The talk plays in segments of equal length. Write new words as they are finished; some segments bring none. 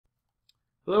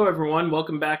Hello everyone,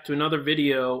 welcome back to another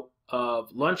video of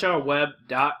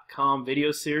lunchhourweb.com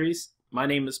video series. My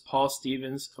name is Paul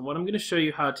Stevens, and what I'm going to show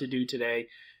you how to do today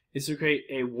is to create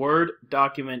a Word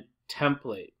document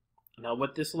template. Now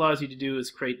what this allows you to do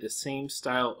is create the same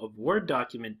style of Word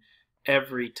document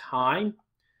every time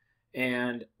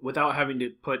and without having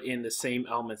to put in the same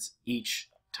elements each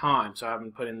time. So I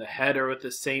haven't put in the header with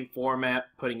the same format,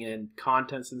 putting in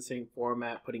contents in the same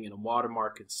format, putting in a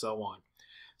watermark, and so on.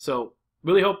 So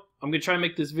really hope I'm going to try and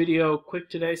make this video quick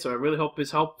today, so I really hope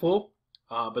it's helpful.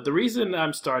 But the reason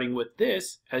I'm starting with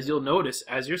this, as you'll notice,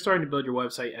 as you're starting to build your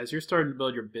website, as you're starting to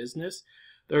build your business,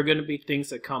 there are going to be things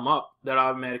that come up that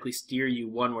automatically steer you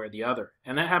one way or the other.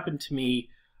 And that happened to me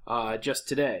just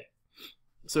today.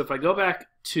 So if I go back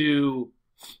to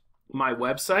my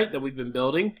website that we've been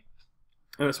building,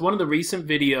 and it's one of the recent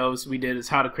videos we did is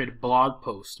how to create a blog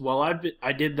post. Well,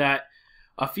 I did that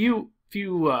a few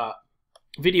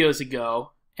videos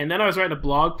ago, and then I was writing a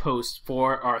blog post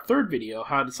for our third video,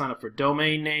 how to sign up for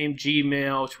domain name,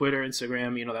 Gmail, Twitter,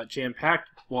 Instagram, you know, that jam-packed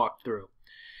walkthrough.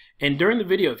 And during the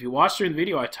video, if you watch during the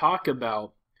video, I talk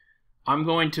about I'm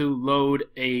going to load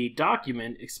a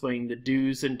document explaining the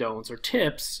do's and don'ts or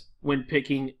tips when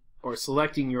picking or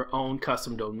selecting your own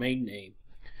custom domain name.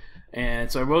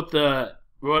 And so I wrote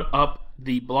up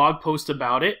the blog post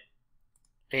about it,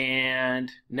 and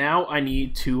now I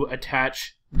need to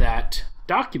attach that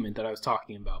document that I was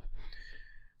talking about.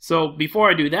 So before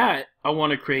I do that, I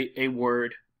want to create a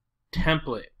Word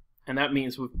template, and that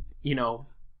means, you know,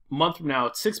 a month from now,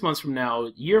 6 months from now,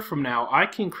 a year from now, I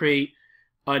can create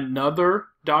another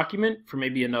document for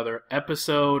maybe another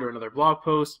episode or another blog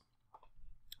post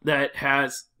that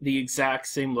has the exact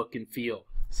same look and feel.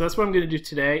 So that's what I'm going to do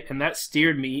today, and that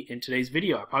steered me in today's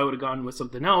video. I probably would have gone with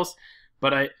something else,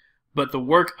 but the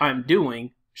work I'm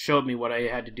doing showed me what I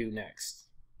had to do next.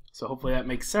 So hopefully that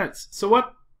makes sense. So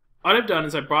what I've done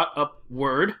is I brought up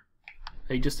Word,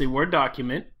 just a Word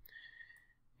document,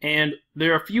 and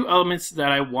there are a few elements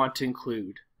that I want to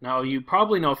include. Now you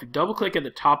probably know if you double click at the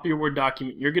top of your Word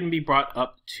document, you're going to be brought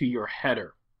up to your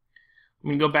header. I'm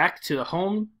going to go back to the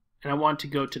home, and I want to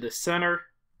go to the center,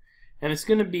 and it's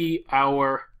going to be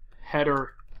our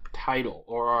header title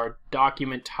or our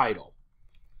document title.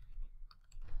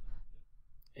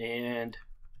 And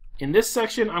in this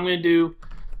section, I'm going to do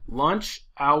Lunch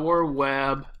Hour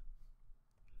Web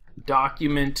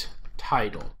document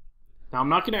title. Now I'm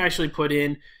not going to actually put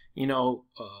in, I'm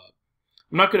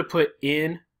not going to put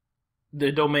in the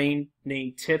domain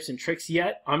name tips and tricks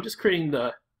yet. I'm just creating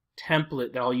the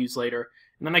template that I'll use later,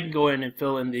 and then I can go in and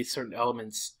fill in these certain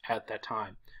elements at that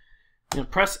time. I'm going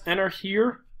to press enter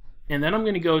here, and then I'm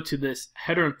going to go to this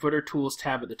header and footer tools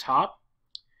tab at the top,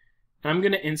 and I'm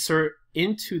going to insert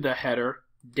into the header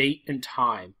date and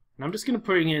time. And I'm just going to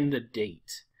put in the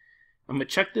date. I'm going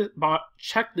to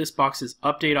check this box is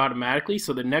update automatically,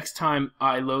 so the next time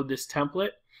I load this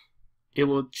template, it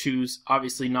will choose,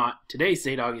 obviously not today's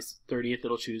date, August 30th,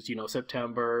 it'll choose,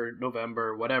 September,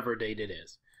 November, whatever date it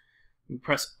is. And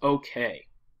press OK.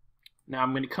 Now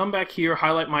I'm going to come back here,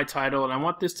 highlight my title, and I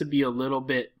want this to be a little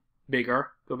bit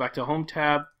bigger. Go back to Home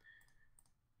tab,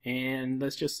 and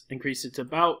let's just increase it to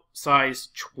about size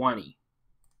 20.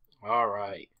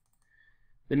 Alright.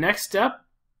 The next step,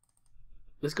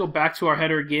 let's go back to our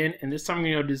header again, and this time I'm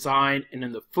going to go design, and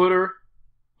in the footer,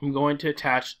 I'm going to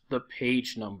attach the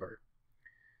page number.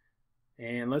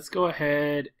 And let's go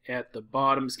ahead at the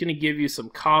bottom. It's going to give you some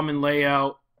common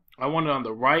layout. I want it on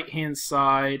the right hand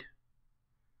side,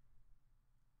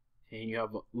 and you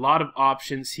have a lot of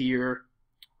options here.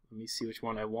 Let me see which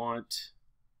one I want.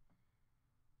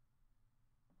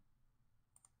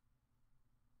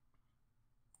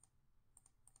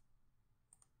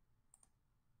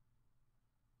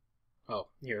 Oh,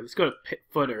 here, let's go to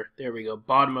footer. There we go,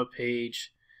 bottom of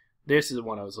page. This is the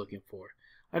one I was looking for.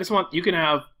 I just want, you can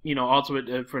have, alternate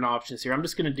different options here. I'm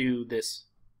just going to do this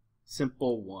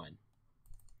simple one.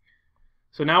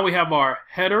 So now we have our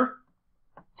header,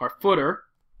 our footer,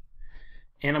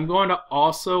 and I'm going to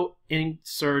also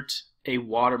insert a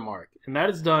watermark. And that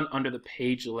is done under the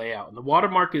page layout. And the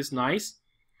watermark is nice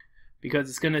because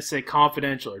it's going to say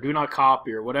confidential or do not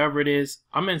copy or whatever it is.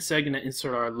 I'm instead going to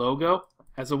insert our logo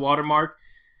as a watermark.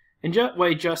 And that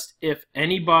way, just if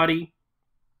anybody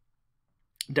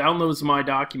downloads my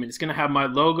document, it's going to have my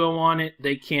logo on it.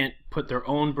 They can't put their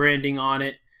own branding on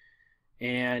it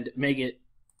and make it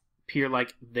appear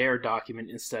like their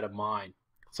document instead of mine.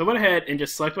 So I went ahead and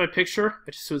just select my picture.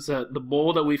 It just was the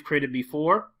bowl that we've created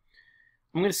before.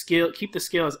 I'm going to keep the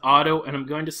scale as auto, and I'm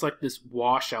going to select this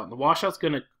washout. And the washout's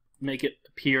going to make it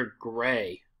appear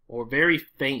gray or very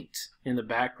faint in the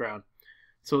background.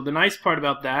 So the nice part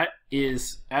about that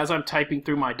is as I'm typing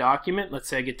through my document, let's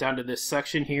say I get down to this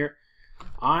section here,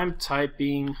 I'm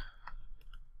typing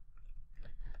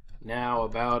now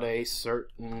about a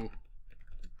certain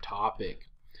topic.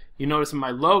 You notice in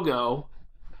my logo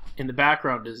in the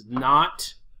background does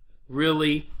not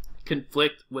really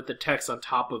conflict with the text on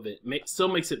top of it. Still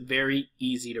makes it very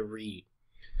easy to read.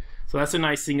 So that's a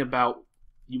nice thing about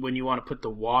when you want to put the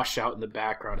washout in the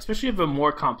background, especially if you have a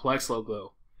more complex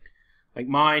logo. Like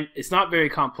mine, it's not very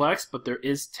complex, but there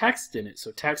is text in it.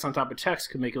 So text on top of text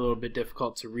could make it a little bit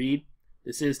difficult to read.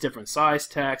 This is different size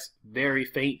text, very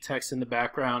faint text in the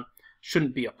background.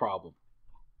 Shouldn't be a problem.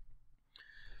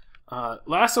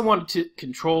 Last, I wanted to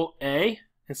Control A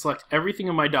and select everything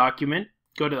in my document.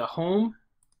 Go to the Home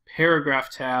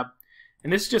Paragraph tab.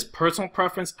 And this is just personal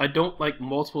preference. I don't like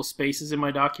multiple spaces in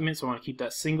my document, so I want to keep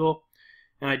that single.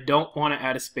 And I don't want to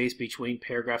add a space between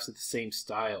paragraphs of the same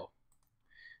style.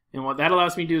 And what that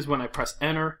allows me to do is when I press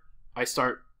enter, I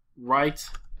start right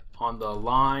on the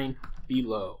line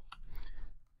below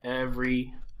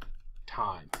every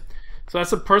time. So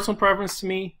that's a personal preference to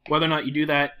me. Whether or not you do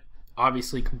that,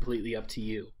 obviously completely up to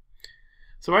you.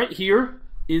 So right here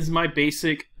is my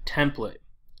basic template.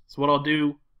 So what I'll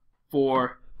do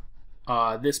for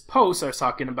this post I was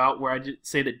talking about, where I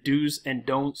say the do's and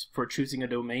don'ts for choosing a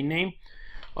domain name,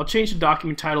 I'll change the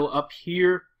document title up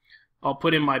here. I'll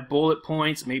put in my bullet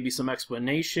points, maybe some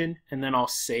explanation, and then I'll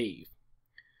save.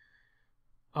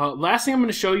 Last thing I'm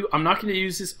going to show you, I'm not going to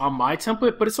use this on my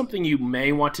template, but it's something you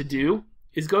may want to do,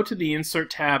 is go to the Insert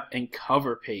tab and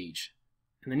Cover Page.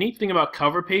 And the neat thing about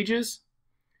cover pages,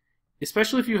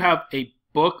 especially if you have a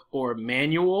book or a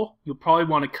manual, you'll probably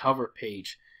want a cover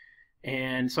page.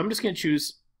 And so I'm just going to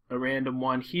choose a random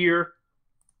one here.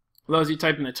 Allows you to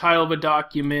type in the title of a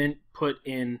document, put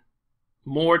in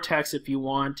more text if you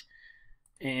want,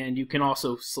 and you can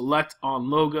also select on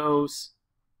logos.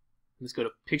 Let's go to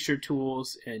Picture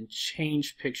Tools and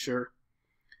change picture.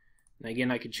 And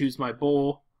again, I can choose my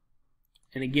bowl.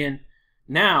 And again,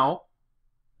 now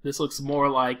this looks more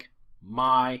like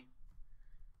my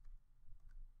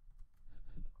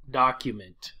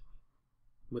document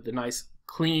with a nice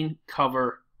clean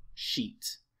cover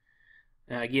sheet.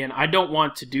 Now again, I don't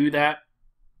want to do that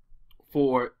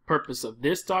for purpose of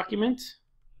this document.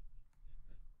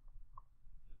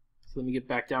 So let me get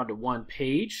back down to one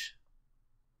page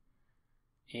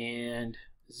and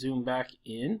zoom back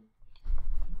in.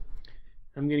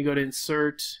 I'm going to go to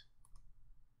Insert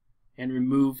and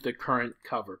remove the current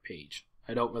cover page.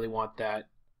 I don't really want that.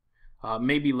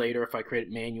 Maybe later if I create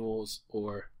manuals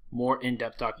or more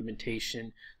in-depth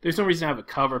documentation. There's no reason to have a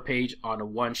cover page on a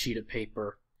one sheet of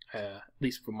paper, at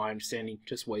least from my understanding,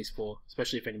 just wasteful,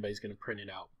 especially if anybody's going to print it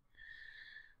out.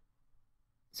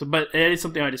 So, but it is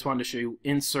something I just wanted to show you.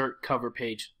 Insert cover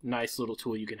page, nice little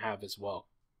tool you can have as well.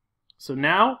 So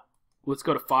now let's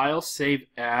go to File, Save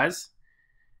As,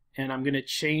 and I'm going to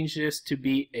change this to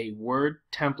be a Word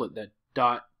template, that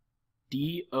 .dotx.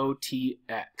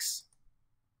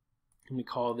 Let me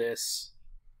call this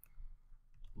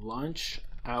Lunch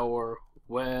Hour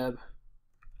Web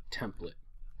Template.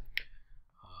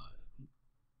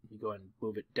 Let me go ahead and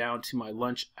move it down to my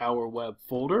Lunch Hour Web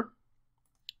folder,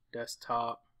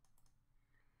 desktop,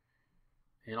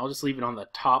 and I'll just leave it on the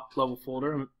top level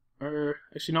folder. Or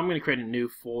actually, no, I'm going to create a new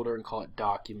folder and call it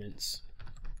Documents.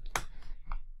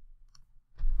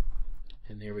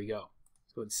 And there we go.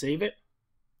 Let's go ahead and save it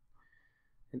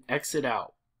and exit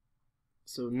out.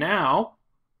 So now,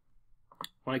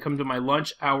 when I come to my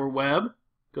Lunch Hour Web,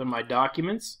 go to my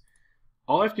Documents,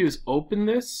 all I have to do is open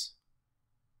this,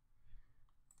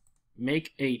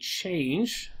 make a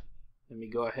change. Let me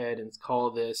go ahead and call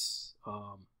this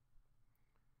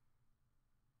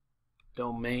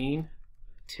Domain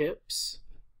Tips.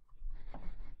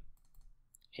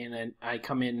 And then I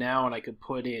come in now and I could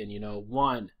put in, you know,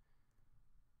 1,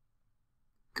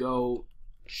 go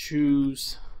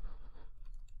choose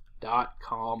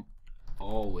 .com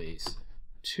always.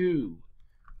 2,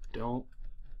 don't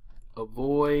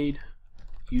avoid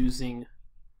using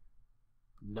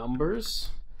numbers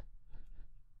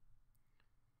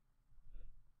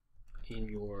in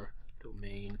your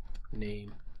domain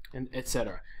name, and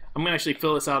etc. I'm going to actually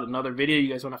fill this out in another video. You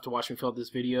guys don't have to watch me fill out this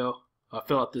video,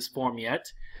 fill out this form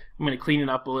yet. I'm going to clean it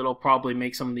up a little, probably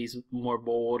make some of these more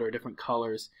bold or different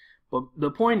colors. But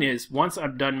the point is, once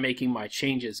I'm done making my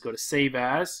changes, go to Save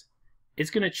As. It's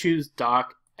going to choose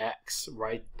docx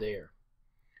right there.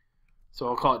 So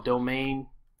I'll call it Domain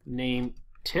Name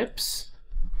Tips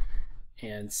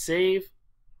and save.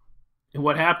 And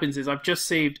what happens is I've just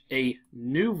saved a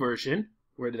new version.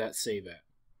 Where did that save at?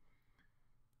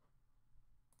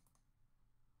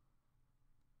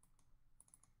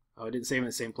 Oh, I didn't save it in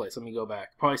the same place. Let me go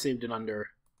back. Probably saved it under.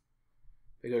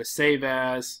 I go to save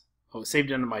as. Oh, it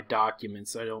saved it under my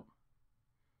documents. I don't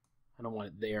want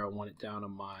it there. I want it down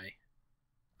on my.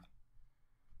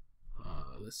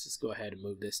 Let's just go ahead and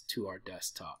move this to our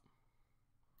desktop.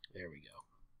 There we go.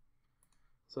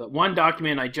 So that one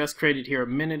document I just created here a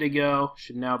minute ago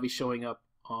should now be showing up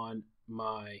on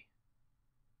my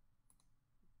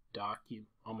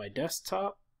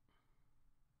desktop.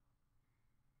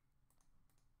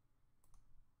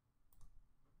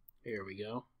 Here we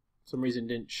go. For some reason it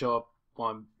didn't show up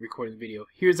while I'm recording the video.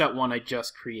 Here's that one I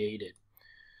just created.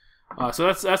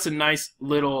 So that's a nice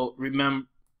little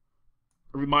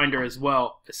reminder as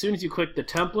well. As soon as you click the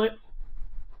template,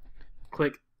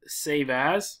 click Save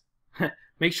As.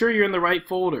 Make sure you're in the right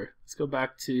folder. Let's go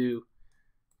back to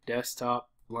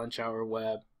Desktop, Lunch Hour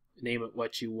Web, name it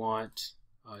what you want,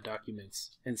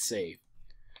 Documents, and Save.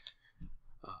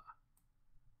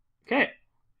 Okay.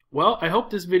 Well, I hope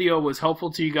this video was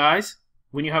helpful to you guys.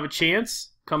 When you have a chance,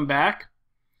 come back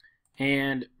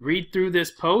and read through this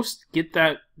post. Get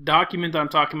that document that I'm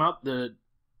talking about, the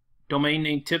domain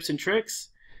name tips and tricks.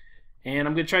 And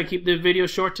I'm going to try and keep the video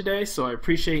short today, so I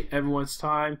appreciate everyone's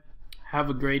time. Have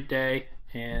a great day,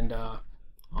 and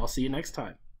I'll see you next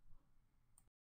time.